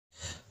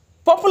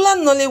Popular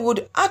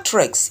Nollywood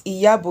actress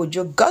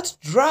Iyabo got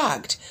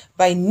dragged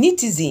by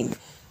netizens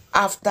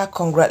after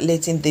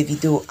congratulating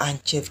Davido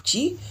and Chef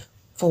G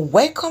for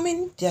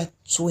welcoming their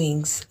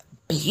twins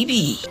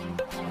baby.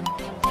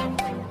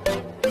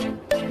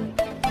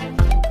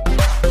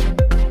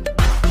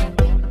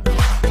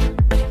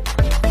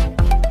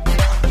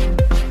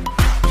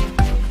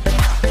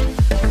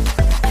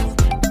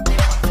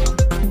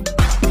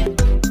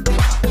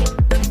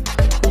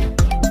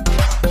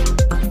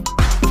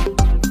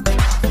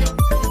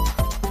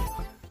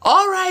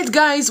 Alright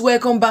guys,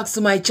 welcome back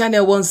to my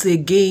channel once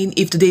again.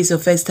 If today is your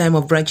first time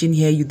of branching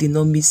here, you did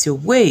not miss your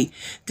way.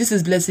 This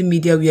is Blessing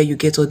Media, where you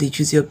get all the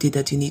juicy update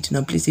that you need to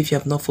know. Please, if you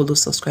have not followed,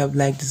 subscribe,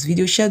 like this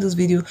video, share this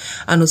video,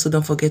 and also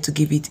don't forget to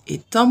give it a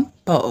thumb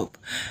up.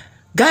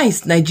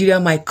 Guys, Nigeria,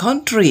 my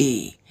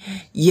country.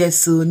 Yes,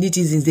 so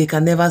netizens, they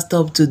can never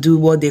stop to do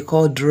what they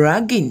call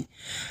dragging.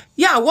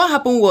 Yeah, what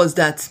happened was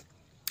that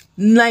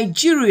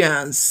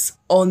Nigerians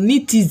or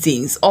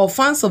netizens or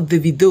fans of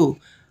Davido,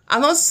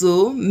 and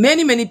also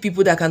many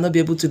people that cannot be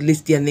able to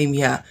list their name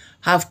here,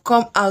 have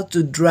come out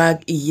to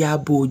drag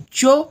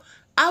Iyabo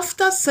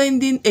after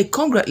sending a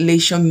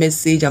congratulation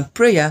message and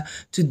prayer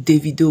to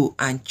Davido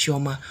and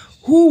Chioma,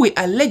 who we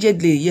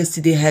allegedly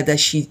yesterday heard that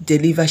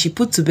she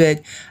put to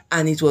bed,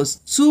 and it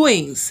was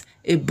twins,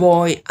 a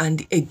boy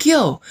and a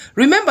girl.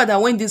 Remember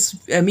that when this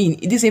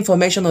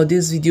information or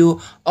this video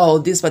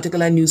or this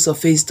particular news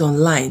surfaced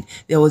online,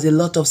 there was a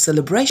lot of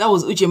celebration. That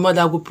was Uche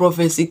Madagu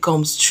prophecy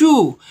comes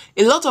true.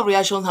 A lot of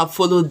reactions have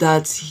followed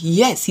that.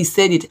 Yes, he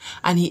said it,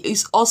 and he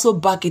is also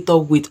back it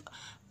up with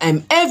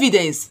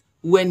evidence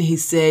when he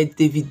said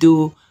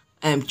Davido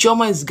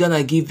Chioma is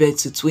gonna give birth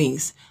to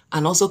twins,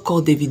 and also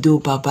called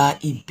Davido Baba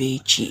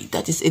Ibechi.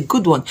 That is a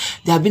good one.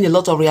 There have been a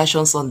lot of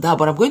reactions on that,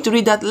 but I'm going to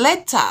read that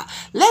later.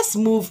 Let's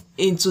move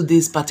into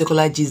this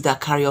particular gist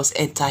that carry us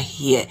enter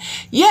here.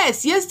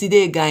 Yes,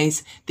 yesterday,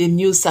 guys, the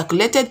news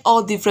circulated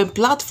all different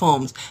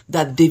platforms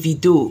that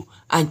Davido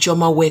and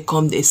Chioma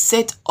welcomed a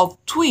set of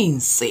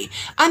twins.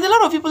 And a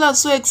lot of people are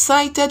so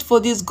excited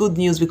for this good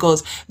news,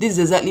 because this is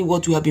exactly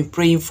what we have been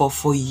praying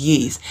for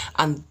years.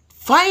 And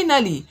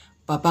finally,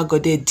 Baba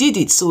God did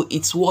it. So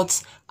it's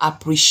what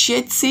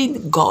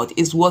appreciating God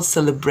is, what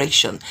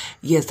celebration.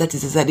 Yes, that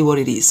is exactly what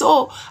it is.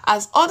 So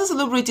as other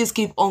celebrities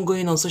keep on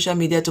going on social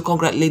media to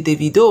congratulate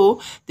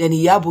Davido, then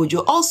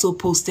Iyabo also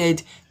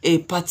posted a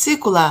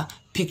particular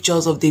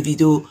pictures of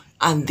Davido,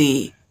 and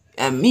they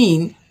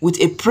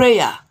with a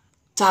prayer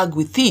tag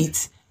with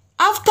it.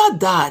 After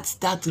that,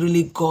 that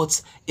really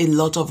got a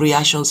lot of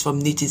reactions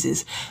from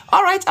netizens.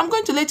 All right, I'm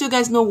going to let you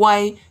guys know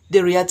why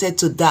they reacted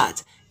to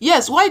that.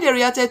 Yes, why they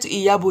reacted to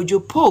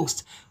Iyabo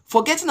post,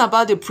 forgetting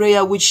about the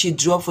prayer which she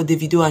dropped for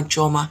Davido and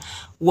Chioma,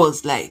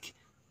 was like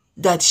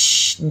that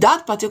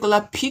that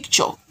particular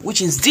picture,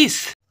 which is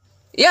this.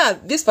 Yeah,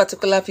 this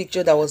particular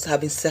picture that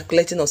have been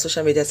circulating on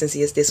social media since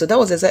yesterday. So that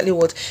was exactly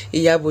what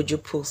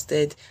Iyabo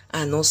posted,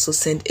 and also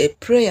sent a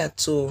prayer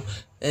to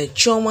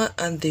Chioma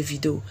and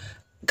Davido.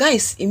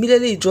 Guys,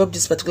 immediately he dropped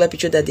this particular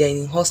picture that they are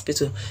in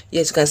hospital.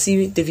 Yes, you can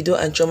see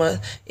Davido and Chioma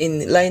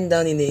lying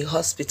down in a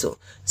hospital.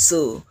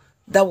 So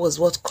that was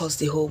what caused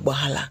the whole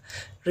bahala.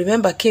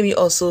 Remember, Kemi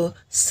also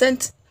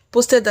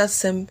posted that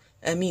same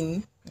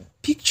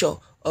picture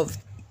of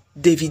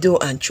Davido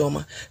and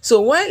Chioma.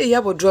 So while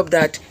Iyabo dropped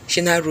that, she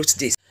now wrote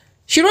this.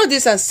 She wrote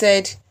this and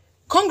said,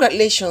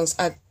 "Congratulations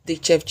at the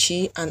Chef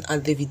Chi and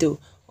at Davido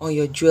on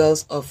your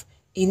jewels of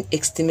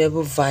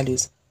inestimable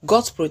values.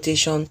 God's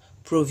protection,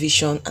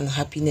 provision, and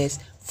happiness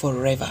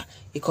forever."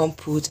 He can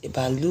put a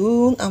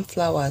balloon and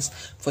flowers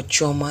for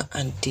Chioma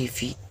and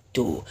Davido.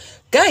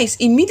 Guys,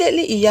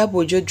 immediately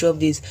Iyabo dropped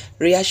this,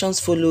 reactions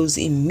follows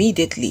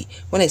immediately.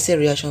 When I say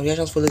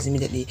reactions follows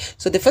immediately.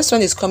 So the first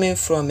one is coming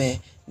from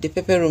the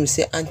Pepper Room.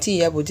 Say, "Auntie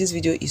Iyabo, this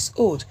video is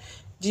old."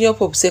 Junior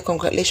Pope say,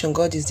 "Congratulations,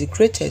 God is the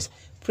greatest."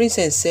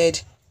 Princess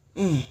said,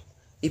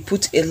 he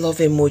put a love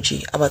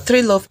emoji, about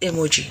 3 love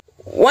emoji.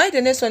 Why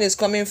the next one is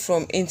coming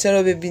from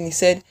Intero Baby, he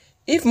said,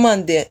 if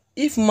man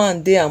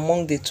there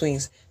among the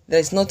twins, there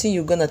is nothing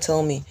you're gonna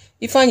tell me.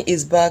 Ifan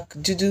is back,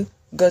 Dudu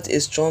got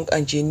a strong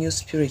and genuine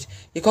spirit.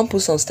 You can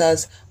put some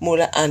stars,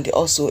 Mola, and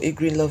also a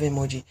green love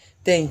emoji.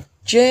 Then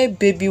J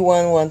Baby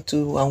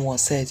 11211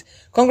 said,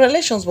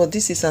 "Congratulations, but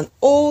this is an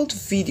old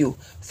video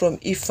from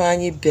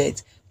Ifani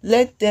bed.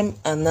 Let them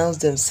announce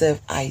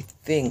themselves, I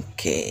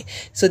think."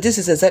 So this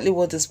is exactly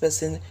what this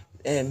person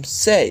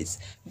says.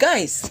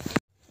 Guys,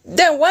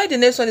 then why the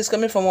next one is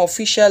coming from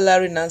official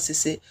Larry Nancy,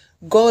 say,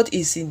 "God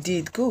is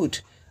indeed good."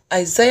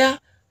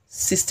 Isaiah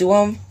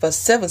 61 verse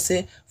 7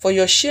 say, "For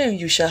your shame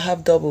you shall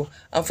have double,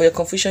 and for your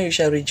confusion you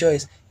shall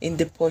rejoice in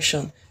the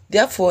portion.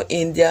 Therefore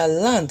in their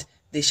land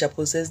they shall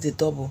possess the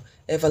double.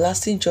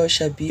 Everlasting joy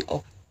shall be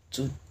up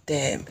to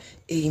them."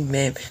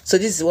 Amen. So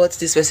this is what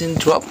this person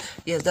dropped.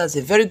 Yes, that's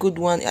a very good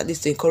one, at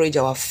least to encourage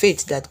our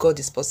faith that God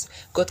is possible.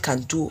 God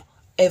can do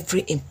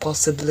every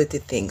impossibility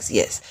things,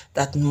 yes,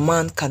 that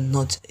man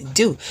cannot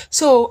do.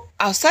 So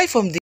aside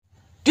from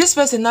this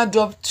person now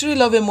dropped 3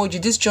 love emoji.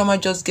 This Chioma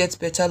just gets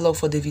better love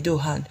for the video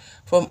hand,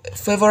 from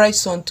favorite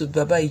son to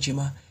Baba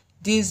Ijima.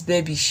 This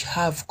baby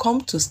have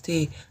come to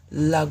stay,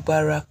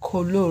 Lagbara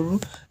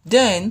Koloru.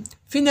 Then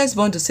Phineas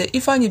born to say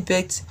Ifeanyi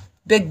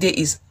birthday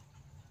is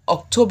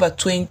October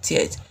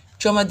 20th.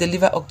 Chioma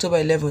delivered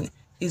October 11th.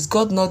 Is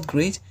God not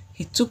great?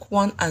 He took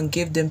one and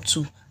gave them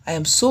two. I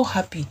am so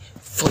happy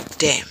for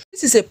them.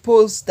 This is a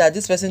post that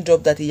this person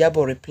dropped that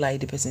Iyabo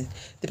replied. The person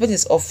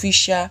is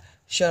official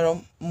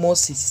Sharon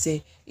Moses.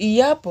 Say,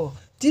 Iyabo,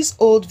 this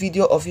old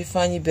video of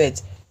Ifeanyi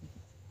birth,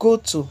 go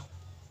to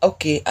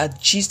at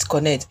Gist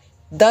Connect.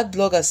 That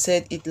blogger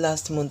said it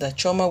last month that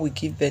Chioma will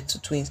give birth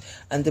to twins,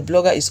 and the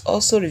blogger is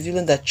also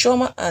revealing that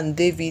Chioma and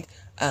David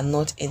are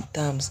not in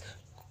terms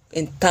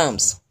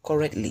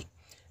currently.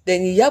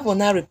 Then Iyabo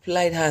now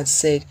replied her and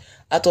said,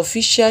 at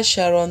official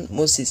Sharon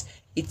Moses,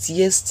 it's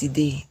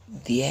yesterday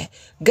there.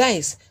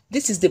 Guys,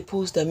 this is the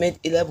post that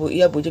made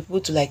Iyabo people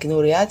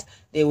to react.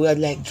 They were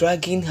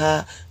dragging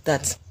her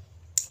that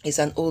it's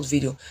an old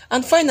video.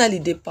 And finally,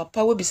 the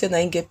papa will be saying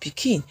I get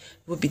pikin,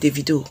 will be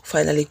Davido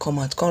finally come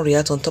out, come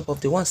react on top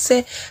of the one.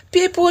 Say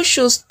people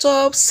should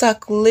stop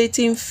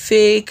circulating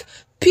fake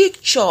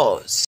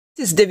pictures.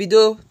 This is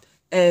Davido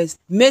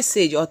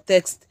message or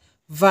text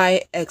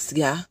via X.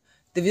 Yeah,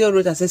 Davido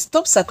wrote and said,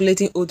 stop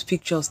circulating old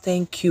pictures.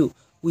 Thank you.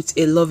 With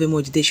a love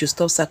emoji. They should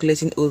stop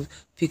circulating old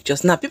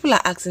pictures. Now, people are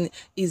asking,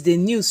 is the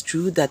news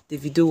true that the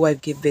Davido wife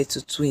gave birth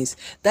to twins?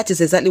 That is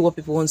exactly what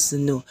people want to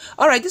know.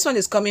 All right, this one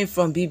is coming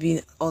from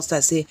BB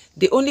All-Star. Say,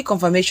 the only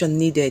confirmation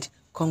needed.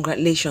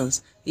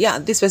 Congratulations. Yeah,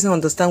 this person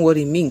understand what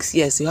it means.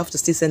 Yes, you have to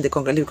still send the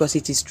congratulations because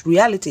it is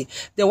reality.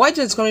 The white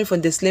one is coming from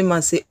the slim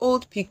man. Say,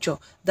 old picture.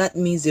 That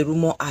means the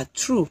rumor are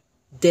true.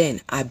 Then,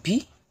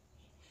 Abi?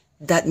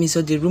 That means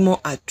the rumor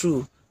are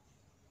true.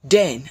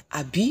 Then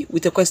Abi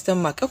with a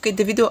question mark. Okay,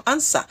 Davido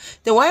answer.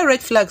 Then why red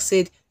flag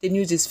said the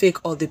news is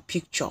fake or the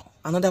picture?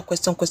 Another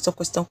question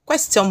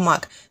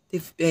mark.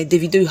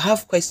 Davido, you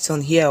have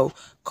question here.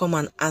 Come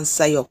and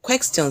answer your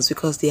questions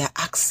because they are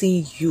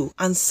asking you.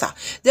 Answer.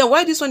 Then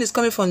why this one is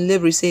coming from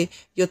Lebri? Say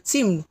your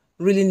team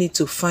really need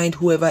to find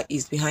whoever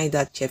is behind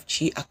that Chef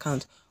Chi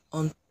account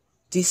on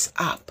this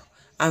app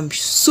and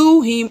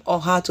sue him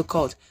or her to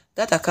court.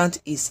 That account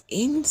is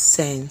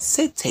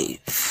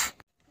insensitive.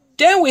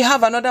 Then we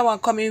have another one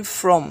coming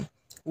from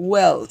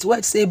Wealth.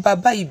 What say,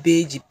 Baba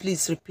Ibeji,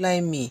 please reply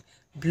me.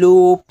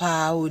 Blow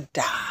powder.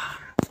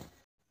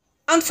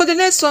 And for the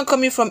next one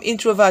coming from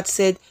Introvert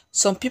said,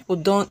 some people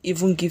don't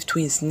even give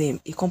twins name.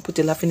 You can't put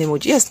a laughing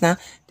emoji. Yes, now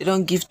they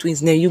don't give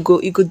twins name. You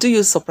go do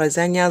your surprise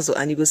and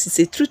you go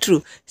say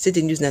true. Say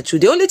the news not true.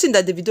 The only thing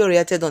that the video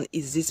reacted on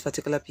is this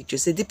particular picture.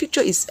 Say the picture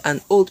is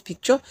an old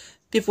picture.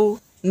 People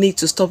need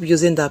to stop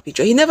using that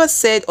picture. He never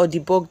said or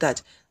debunked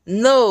that.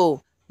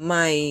 No,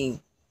 my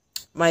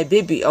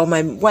baby or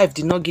my wife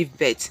did not give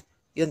birth.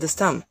 You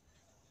understand?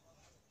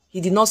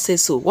 He did not say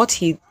so. What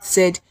he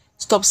said,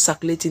 stop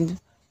circulating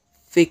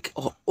fake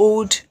or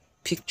old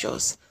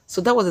pictures.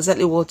 So that was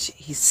exactly what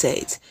he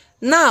said.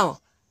 Now,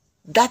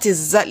 that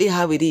is exactly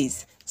how it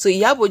is. So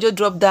Iyabo just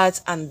dropped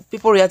that and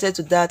people reacted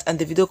to that and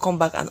the video come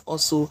back and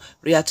also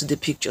react to the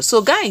picture.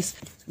 So guys,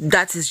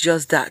 that is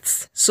just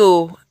that.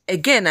 So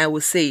again, I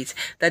will say it,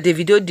 that the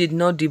video did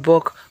not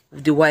debunk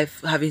the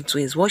wife having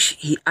twins. What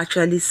he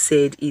actually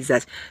said is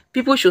that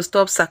people should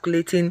stop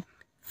circulating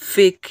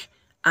fake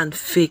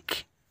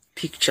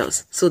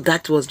pictures. So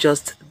that was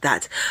just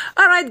that.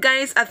 All right,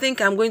 guys, I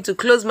think I'm going to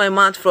close my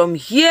mouth from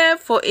here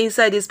for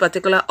inside this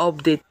particular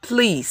update.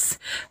 Please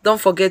don't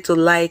forget to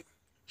like,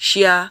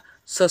 share,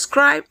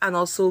 subscribe, and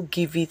also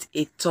give it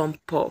a thumb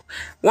up.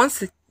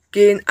 Once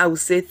again, I will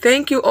say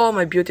thank you all,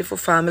 my beautiful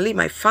family,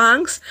 my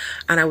fans,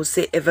 and I will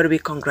say a very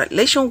big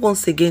congratulations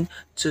once again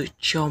to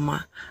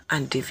Chioma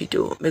and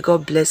Davido. May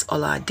God bless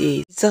all our days.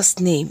 In Jesus'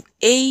 name,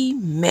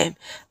 amen.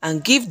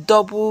 And give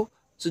double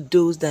to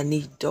those that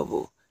need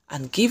double,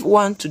 and give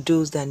one to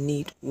those that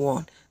need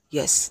one.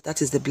 Yes,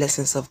 that is the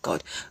blessings of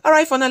God. All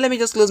right, for now, let me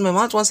just close my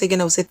mouth. Once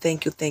again, I will say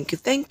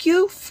thank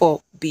you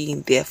for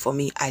being there for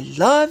me. I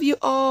love you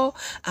all,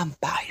 and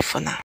bye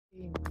for now.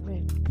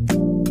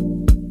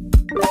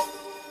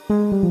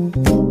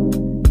 Amen.